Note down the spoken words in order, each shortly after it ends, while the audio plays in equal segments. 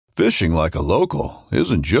Fishing like a local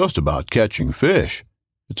isn't just about catching fish.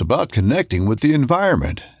 It's about connecting with the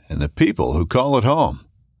environment and the people who call it home.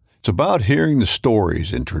 It's about hearing the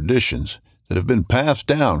stories and traditions that have been passed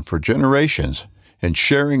down for generations and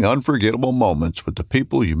sharing unforgettable moments with the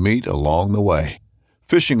people you meet along the way.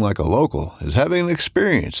 Fishing like a local is having an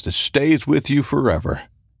experience that stays with you forever.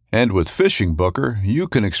 And with Fishing Booker, you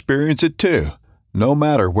can experience it too, no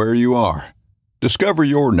matter where you are. Discover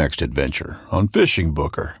your next adventure on Fishing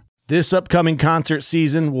Booker. This upcoming concert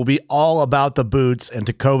season will be all about the boots, and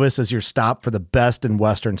Tecovas is your stop for the best in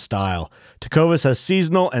Western style. Tecovas has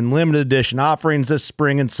seasonal and limited edition offerings this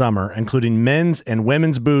spring and summer, including men's and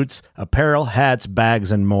women's boots, apparel, hats,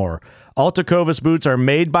 bags, and more. All Tecovas boots are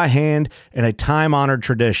made by hand in a time-honored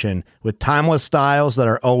tradition with timeless styles that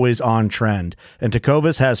are always on trend. And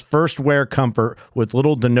Tecovas has first wear comfort with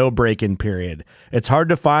little to no break-in period. It's hard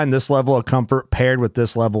to find this level of comfort paired with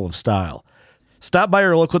this level of style. Stop by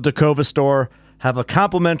your local Tecovas store, have a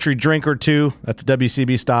complimentary drink or two, that's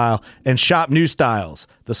WCB style, and shop new styles.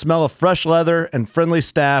 The smell of fresh leather and friendly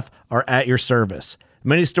staff are at your service.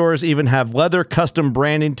 Many stores even have leather custom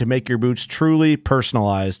branding to make your boots truly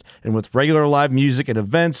personalized. And with regular live music and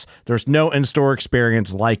events, there's no in-store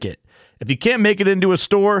experience like it. If you can't make it into a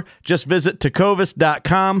store, just visit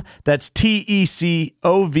tecovas.com. That's TECOVAS.com.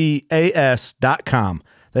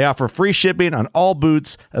 They offer free shipping on all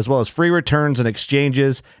boots, as well as free returns and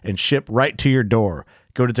exchanges, and ship right to your door.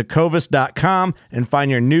 Go to tecovas.com and find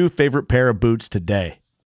your new favorite pair of boots today.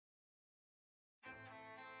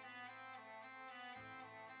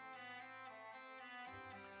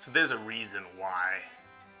 So there's a reason why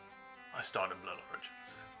I started Blood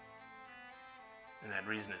Origins. And that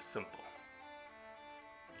reason is simple.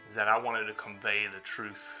 Is that I wanted to convey the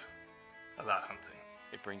truth about hunting.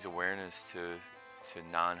 It brings awareness to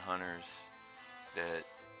non-hunters that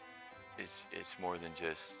it's more than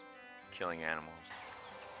just killing animals.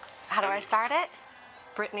 How do I start it?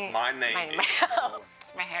 Brittany. My name is...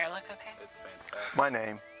 Does my hair look okay? It's fantastic. My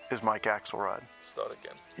name is Mike Axelrod. Start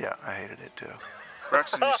again. Yeah, I hated it too.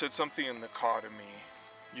 Braxton, you said something in the car to me.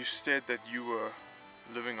 You said that you were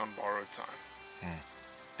living on borrowed time.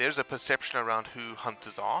 There's a perception around who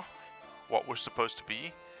hunters are, what we're supposed to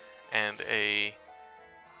be, and a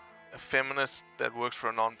feminist that works for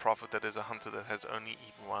a non-profit that is a hunter that has only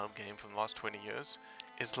eaten wild game for the last 20 years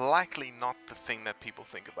is likely not the thing that people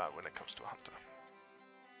think about when it comes to a hunter.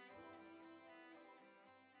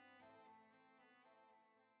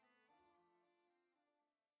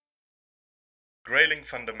 Grayling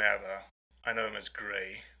van der Merwe, I know him as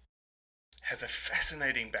Gray, has a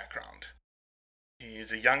fascinating background. He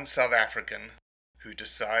is a young South African who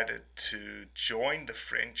decided to join the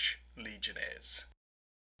French Legionnaires.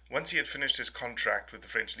 Once he had finished his contract with the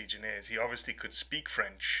French Legionnaires, he obviously could speak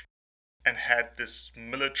French and had this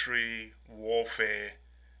military warfare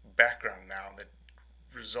background now that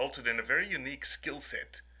resulted in a very unique skill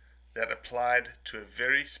set that applied to a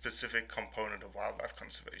very specific component of wildlife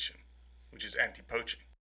conservation, which is anti-poaching.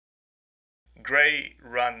 Gray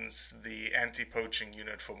runs the anti-poaching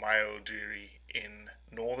unit for Mayo-Ujiri in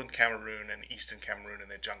northern Cameroon and eastern Cameroon in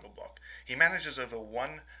their jungle block. He manages over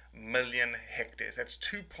 1 million hectares. That's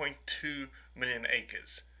 2.2 million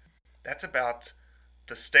acres. That's about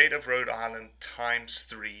the state of Rhode Island times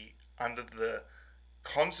 3 under the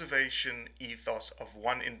conservation ethos of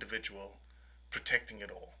one individual protecting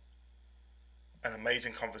it all. An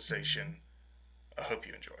amazing conversation. I hope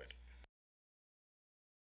you enjoy it.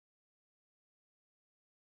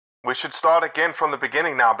 We should start again from the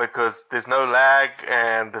beginning now because there's no lag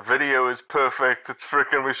and the video is perfect. It's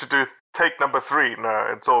freaking, we should do take number 3. No,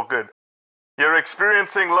 it's all good. You're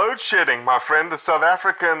experiencing load shedding, my friend, the South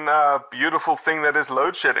African beautiful thing that is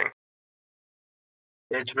load shedding.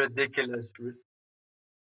 It's ridiculous.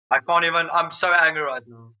 I can't even, I'm so angry right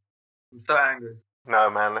now. I'm so angry.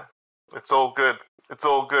 No, man, it's all good. It's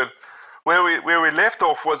all good. Where we left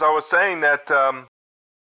off was I was saying that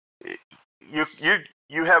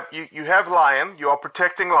you have lion, you are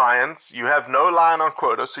protecting lions, you have no lion on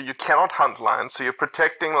quota, so you cannot hunt lions, so you're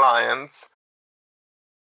protecting lions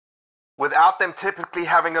without them typically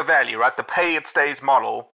having a value, right? The pay it stays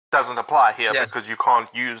model doesn't apply here because you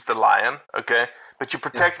can't use the lion, okay? But you're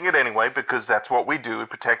protecting it anyway because that's what we do. We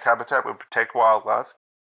protect habitat, we protect wildlife.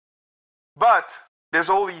 But there's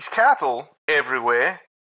all these cattle everywhere,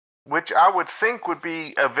 which I would think would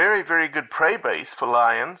be a very, very good prey base for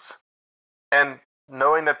lions. And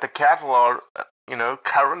knowing that the cattle are,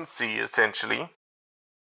 currency essentially,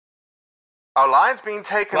 are lions being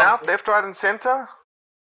taken out left, right, and center?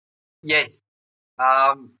 Yes.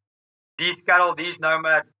 These cattle, these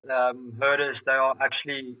nomad herders, they are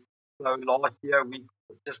actually, so last year we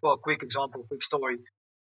just for a quick example, quick story.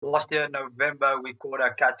 Last year in November, we caught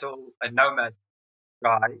a nomad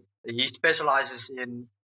guy. He specializes in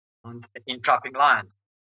trapping lions.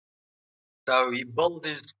 So he built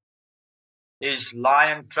his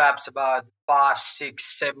lion traps, about 5, 6,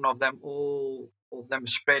 7 of them, all of them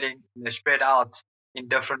spreading. They're spread out in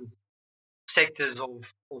different sectors of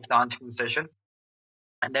the hunting concession.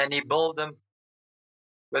 And then he built them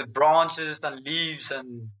with branches and leaves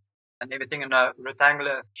and everything in a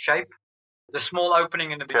rectangular shape. The small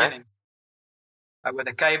opening in the beginning, with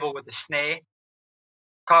a cable, with a snare,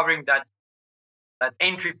 covering that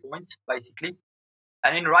entry point, basically.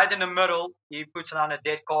 And then right in the middle, he puts down a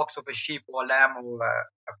dead carcass of a sheep or a lamb or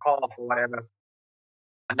a calf or whatever.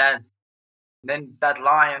 And then that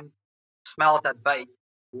lion smells that bait,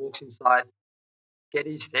 walks inside, get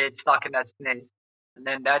his head stuck in that snare, and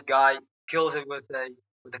then that guy kills it with a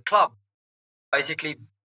club. Basically,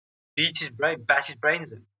 beats his brain, bashes his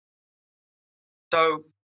brains in. So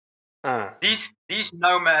these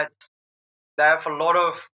nomads, they have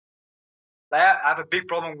a big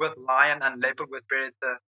problem with lion and leopard, with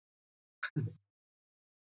predator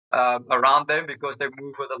around them, because they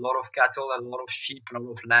move with a lot of cattle, a lot of sheep, and a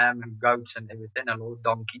lot of lamb and goats and everything, a lot of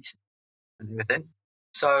donkeys and everything.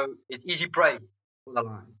 So it's easy prey for the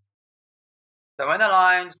lions. So when the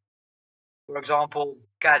lions, for example,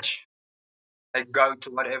 catch a goat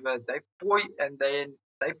or whatever, they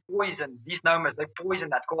poison these nomads. They poison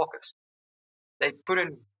that carcass. They put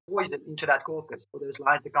in poison into that carcass for those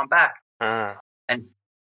lions to come back and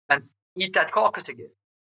eat that carcass again.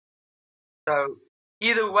 So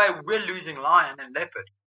either way, we're losing lion and leopard.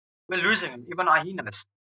 We're losing them. Even hyenas,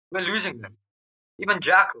 we're losing them. Even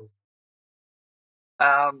jackal.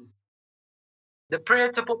 The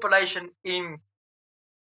predator population in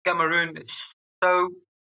Cameroon is so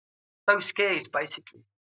scarce, basically.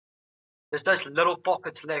 There's just little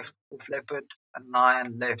pockets left of leopard and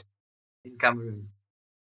lion left in Cameroon,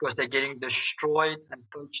 because they're getting destroyed and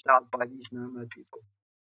poached out by these nomad people.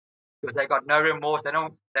 Because they got no remorse. They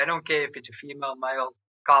don't care if it's a female, male,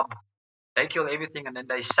 cub. They kill everything, and then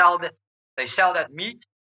they sell that meat,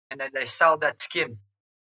 and then they sell that skin.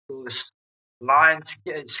 Because lion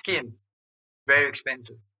skin, very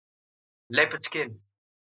expensive. Leopard skin,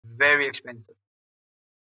 very expensive.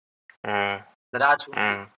 So that's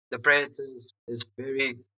why the predators is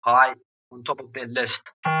very high on top of their list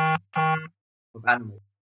of animals.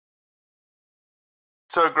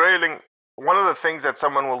 So, Grayling, one of the things that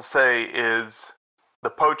someone will say is the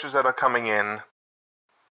poachers that are coming in.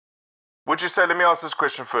 Would you say, let me ask this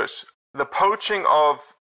question first. The poaching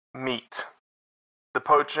of meat, the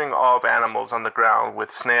poaching of animals on the ground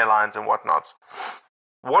with snare lines and whatnots,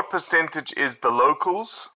 what percentage is the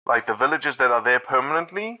locals, like the villagers that are there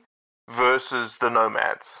permanently, versus the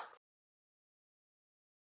nomads?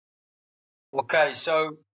 Okay,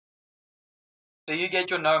 so you get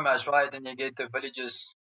your nomads, right? And you get the villagers,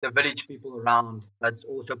 the village people around that's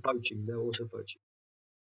also poaching. They're also poaching.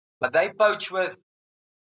 But they go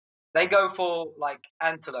for like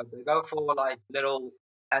antelope. They go for like little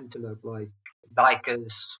antelope, like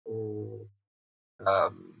dikers or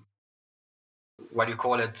what do you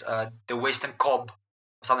call it? The Western cob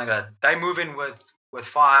or something like that. They move in with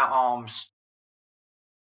firearms,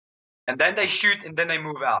 and then they shoot, and then they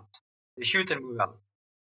move out. They shoot and move out.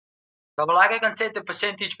 So like I can say, the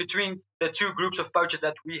percentage between the two groups of poachers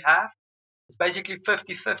that we have is basically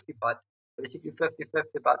 50-50, but basically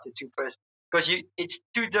 50-50 about the two person, because it's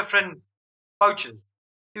two different poachers,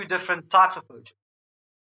 two different types of poachers.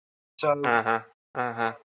 So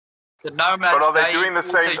the nomads. But are they doing the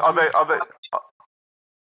same? Are they?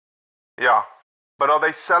 Yeah, but are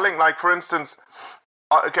they selling? Like, for instance,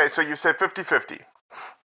 okay, so you said 50-50.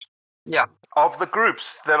 Yeah. Of the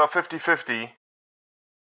groups that are 50-50,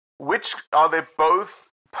 which are they both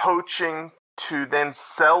poaching to then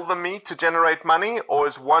sell the meat to generate money, or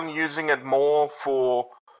is one using it more for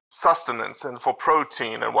sustenance and for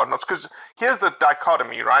protein and whatnot? Because here's the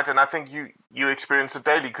dichotomy, right? And I think you experience it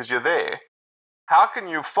daily because you're there. How can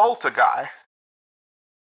you fault a guy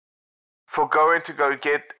for going to go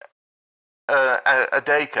get a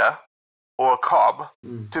daker or a cob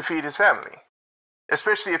to feed his family?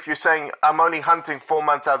 Especially if you're saying, I'm only hunting 4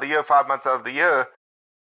 months out of the year, 5 months out of the year,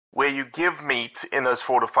 where you give meat in those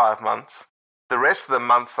 4 to 5 months. The rest of the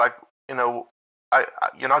months, like,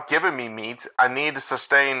 you're not giving me meat. I need to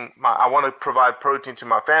sustain I want to provide protein to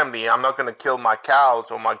my family. I'm not going to kill my cows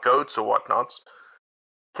or my goats or whatnot.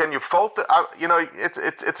 Can you fault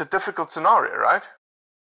it's a difficult scenario, right?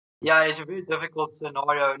 Yeah, it's a very difficult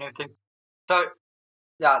scenario and everything. So,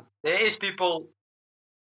 yeah, there is people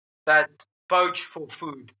that poach for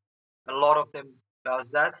food. A lot of them does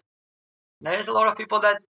that. There's a lot of people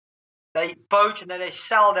that they poach and then they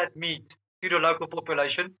sell that meat to the local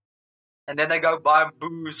population, and then they go buy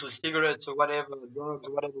booze or cigarettes or whatever, drugs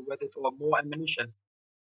or whatever with it, or more ammunition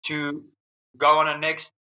to go on a next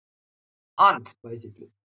hunt, basically.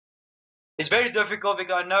 It's very difficult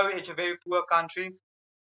because I know it's a very poor country.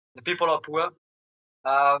 The people are poor.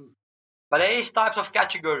 But there is types of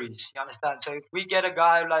categories, you understand? So if we get a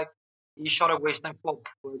guy like, he shot a Western cop,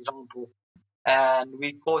 for example, and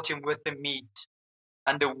we caught him with the meat,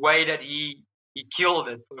 and the way that he killed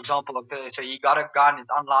it, for example, okay, so he got a gun, it's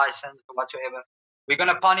unlicensed or whatsoever, we're going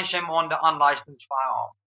to punish him on the unlicensed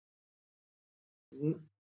firearm.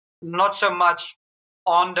 Not so much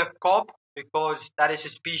on the cop, because that is a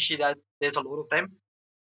species that there's a lot of them,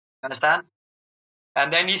 understand?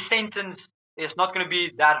 And then his sentence is not going to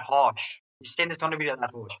be that harsh. His sentence is going to be that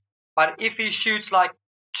harsh. But if he shoots like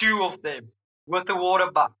 2 of them with a water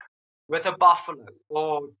buck, with a buffalo,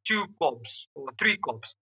 or 2 cops, or 3 cops,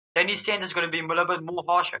 then his sentence is going to be a little bit more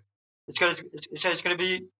harsher. It's going to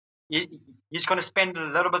be, he's going to spend a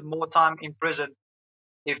little bit more time in prison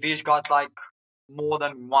if he's got like more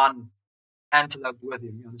than 1 antelope with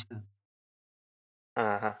him, you understand?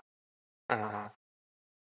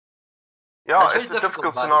 Yeah, it's a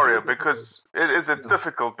difficult scenario because it's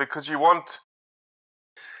difficult because you want,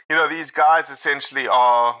 these guys essentially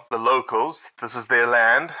are the locals. This is their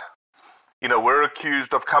land. We're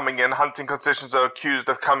accused of coming in, hunting concessions are accused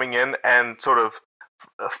of coming in and sort of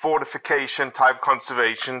fortification type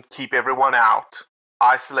conservation, keep everyone out,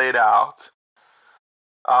 isolate out.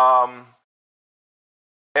 And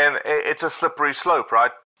it's a slippery slope,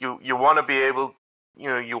 right? You want to be able,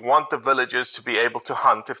 you want the villagers to be able to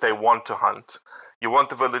hunt if they want to hunt. You want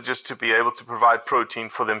the villagers to be able to provide protein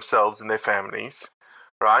for themselves and their families,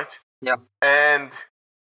 right? Yeah. And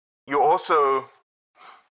you also,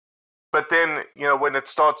 but then, when it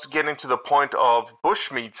starts getting to the point of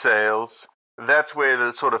bushmeat sales, that's where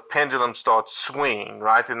the sort of pendulum starts swinging,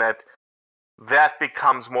 right? And that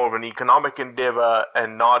becomes more of an economic endeavor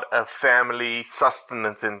and not a family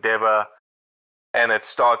sustenance endeavor. And it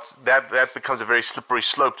starts, that becomes a very slippery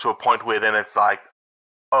slope to a point where then it's like,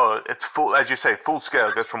 oh, it's full, as you say, full scale.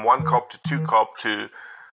 It goes from 1 cob to 2 cob to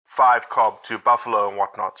 5 cob to buffalo and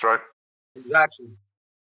whatnot, right? Exactly.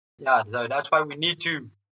 Yeah, so that's why we need to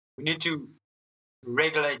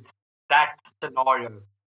regulate that scenario.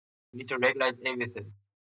 We need to regulate everything.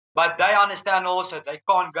 But they understand also they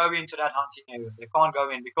can't go into that hunting area. They can't go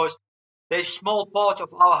in because there's small parts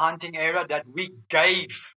of our hunting area that we gave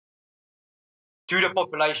to the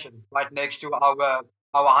population right next to our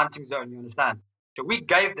hunting zone, you understand? So we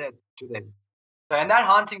gave that to them. So in that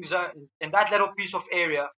hunting zone, in that little piece of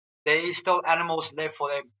area, there is still animals left for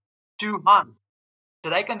them to hunt. So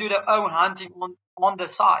they can do their own hunting on the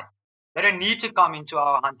side. They don't need to come into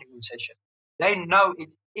our hunting concession. They know it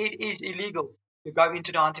is illegal to go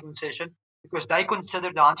into the hunting concession because they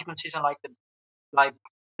consider the hunting concession like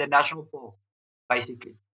the national park,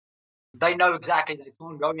 basically. They know exactly they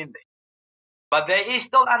can't go in there. But there is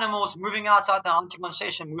still animals moving outside the hunting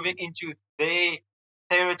concession, moving into their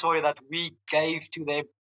territory that we gave to them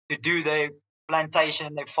to do their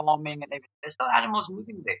plantation, their farming, and everything. There's still animals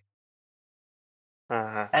moving there.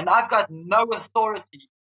 And I've got no authority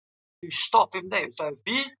to stop him there. So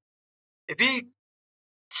if he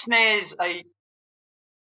snares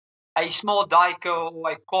a small duiker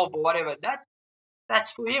or a cob or whatever, that's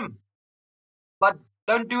for him. But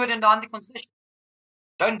don't do it in the hunting concession.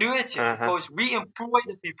 Don't do it here because we employ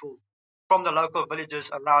the people from the local villages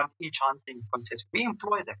around each hunting concession. We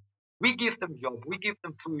employ them. We give them jobs. We give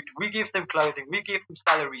them food. We give them clothing. We give them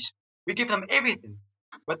salaries. We give them everything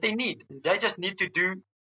what they need. And they just need to do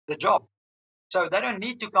the job. So they don't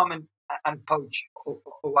need to come and poach or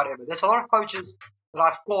whatever. There's a lot of poachers that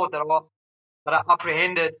I've caught that are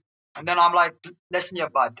apprehended. And then I'm like, listen here,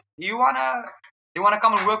 bud, do you wanna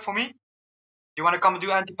come and work for me? Do you wanna come and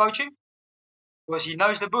do anti-poaching? Because he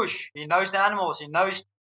knows the bush, he knows the animals, he knows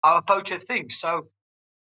how a poacher thinks. So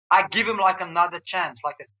I give him like another chance,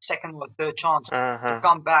 like a second or third chance to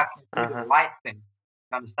come back and do the right thing.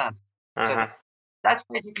 You understand? So that's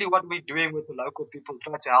basically what we're doing with the local people,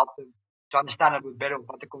 try to help them to understand a bit better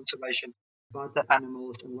about the conservation, about the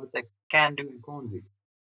animals, and what they can do and can't do.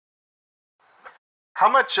 How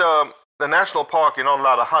much the national park you're not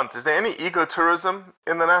allowed to hunt? Is there any ecotourism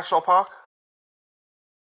in the national park?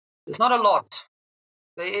 There's not a lot.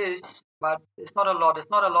 There is, but it's not a lot. It's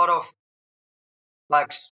not a lot of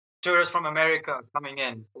like tourists from America coming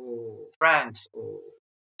in, or France, or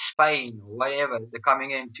Spain, or whatever. They're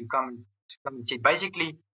coming in to come and see.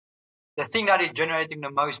 Basically, the thing that is generating the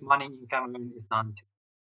most money in Cameroon is hunting.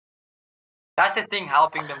 That's the thing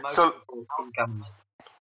helping the most So- people in Cameroon.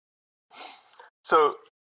 So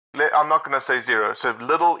I'm not going to say zero. So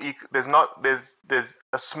there's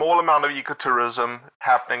a small amount of ecotourism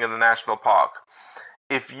happening in the national park.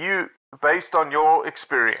 If you, based on your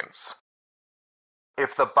experience,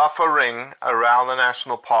 if the buffer ring around the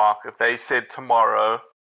national park, if they said tomorrow,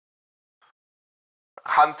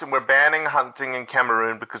 we're banning hunting in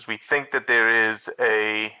Cameroon because we think that there is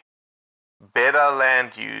a better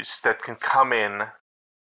land use that can come in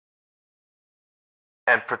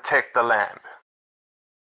and protect the land.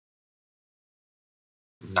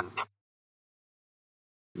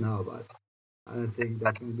 No, but I don't think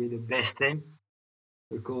that will be the best thing,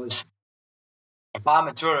 because if I'm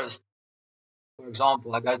a tourist, for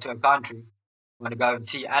example, I go to a country, I want to go and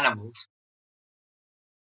see animals,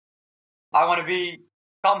 I want to be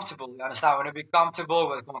comfortable, you understand? I want to be comfortable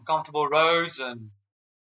with comfortable roads and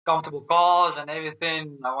comfortable cars and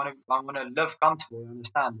everything. I want to live comfortable, you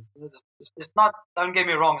understand? It's not, don't get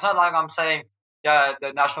me wrong, it's not like I'm saying, yeah,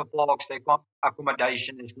 the national parks, their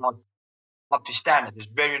accommodation is not up to standard. It's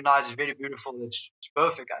very nice, it's very beautiful, it's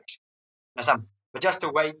perfect actually. Understand? But just the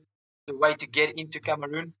way to get into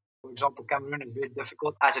Cameroon, for example, Cameroon is very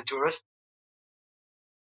difficult as a tourist.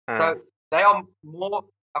 So they are more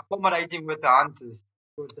accommodating with the hunters,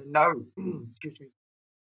 because they know, excuse me,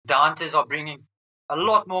 the hunters are bringing a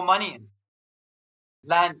lot more money in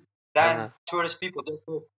than tourist people, just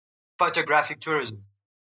for photographic tourism.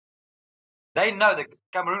 They know, the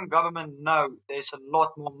Cameroon government know there's a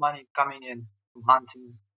lot more money coming in from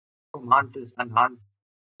hunters and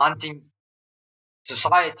hunting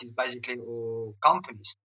societies, basically, or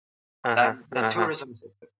companies, than the tourism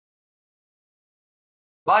sector.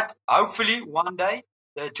 But hopefully one day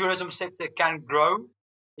the tourism sector can grow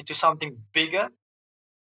into something bigger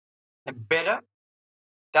and better.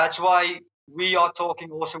 That's why we are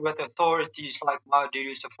talking also with authorities, like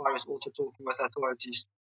Maudiri Safari is also talking with authorities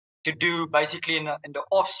to do basically in the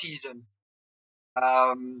off season,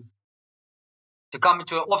 to come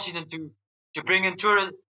into an off season to bring in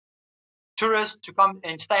tourists to come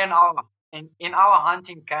and stay in our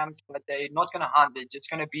hunting camp, but they're not going to hunt. They're just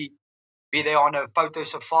going to be there on a photo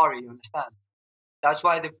safari. You understand? That's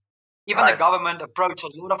why even the government approached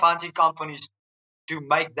a lot of hunting companies to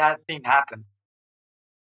make that thing happen.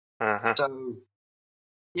 So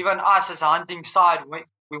even us as a hunting side,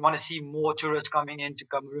 we want to see more tourists coming into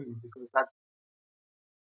Cameroon, because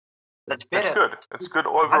that's better. It's good. It's good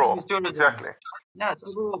overall. Exactly. Yeah, it's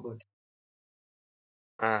overall good.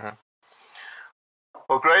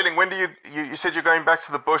 Well, Grayling, when do you said you're going back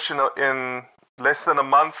to the bush in less than a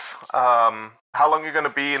month? How long are you going to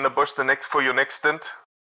be in the bush for your next stint?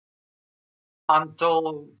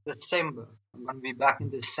 Until December. I'm going to be back in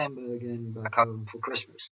December again, back home for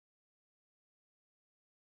Christmas.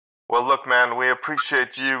 Well, look, man, we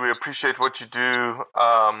appreciate you. We appreciate what you do.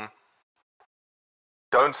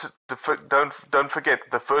 Don't forget,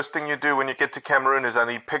 the first thing you do when you get to Cameroon is I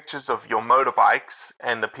need pictures of your motorbikes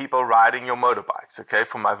and the people riding your motorbikes, okay,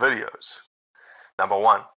 for my videos. Number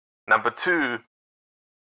one. Number two,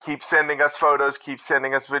 keep sending us photos, keep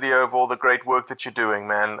sending us video of all the great work that you're doing,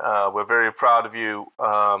 man. We're very proud of you.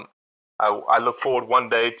 I look forward one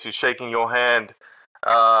day to shaking your hand.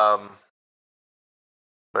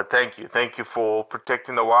 But thank you for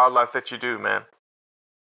protecting the wildlife that you do, man.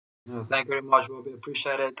 No, thank you very much, Robbie.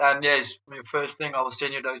 Appreciate it. And yes, first thing, I will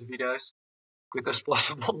send you those videos quick as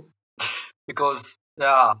possible, because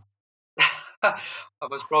I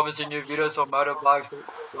was promising you videos of motorbikes with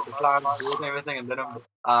the plans and everything, and then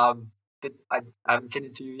I haven't sent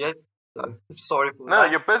it to you yet. So sorry for that. No,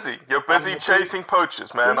 you're busy. You're busy chasing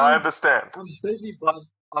poachers, man. I understand. I'm busy, but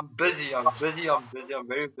I'm very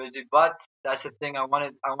busy. But that's the thing. I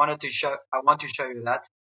want to show you that.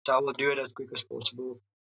 So I will do it as quick as possible.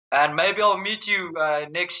 And maybe I'll meet you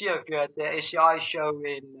next year if you're at the SCI show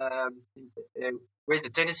in where's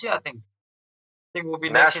it, Tennessee, I think. I think we'll be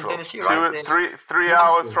Nashville. Next in Tennessee, right? Three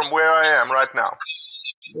hours from where I am right now.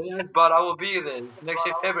 Yeah, but I will be there next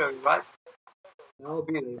year, February, right? I will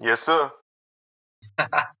be there. Yes, sir.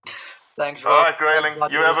 Thanks, Rob. All right, Grayling.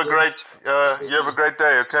 You have a great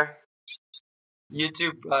day, okay? You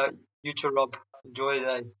too, Rob. Enjoy the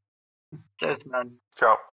day. Cheers, man.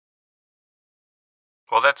 Ciao.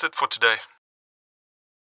 Well, that's it for today.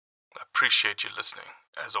 I appreciate you listening,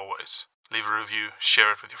 as always. Leave a review,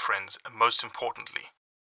 share it with your friends, and most importantly,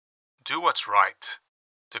 do what's right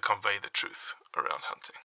to convey the truth around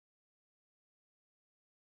hunting.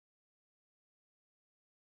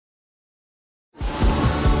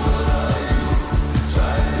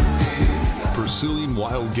 Pursuing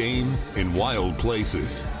wild game in wild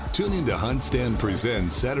places. Tune in to Hunt Stand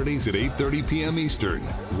Presents Saturdays at 8:30 p.m. Eastern.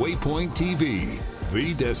 Waypoint TV,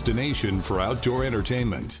 the destination for outdoor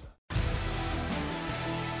entertainment.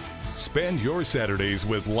 Spend your Saturdays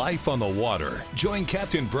with life on the water. Join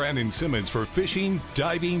Captain Brandon Simmons for fishing,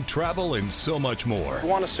 diving, travel, and so much more. You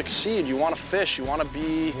want to succeed, you want to fish, you want to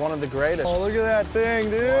be one of the greatest. Oh, look at that thing,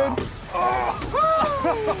 dude. Wow.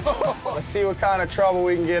 Oh. Let's see what kind of trouble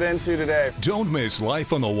we can get into today. Don't miss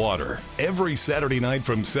Life on the Water every Saturday night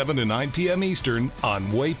from 7 to 9 p.m. Eastern on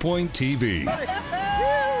Waypoint TV.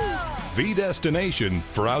 The destination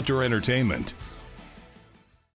for outdoor entertainment.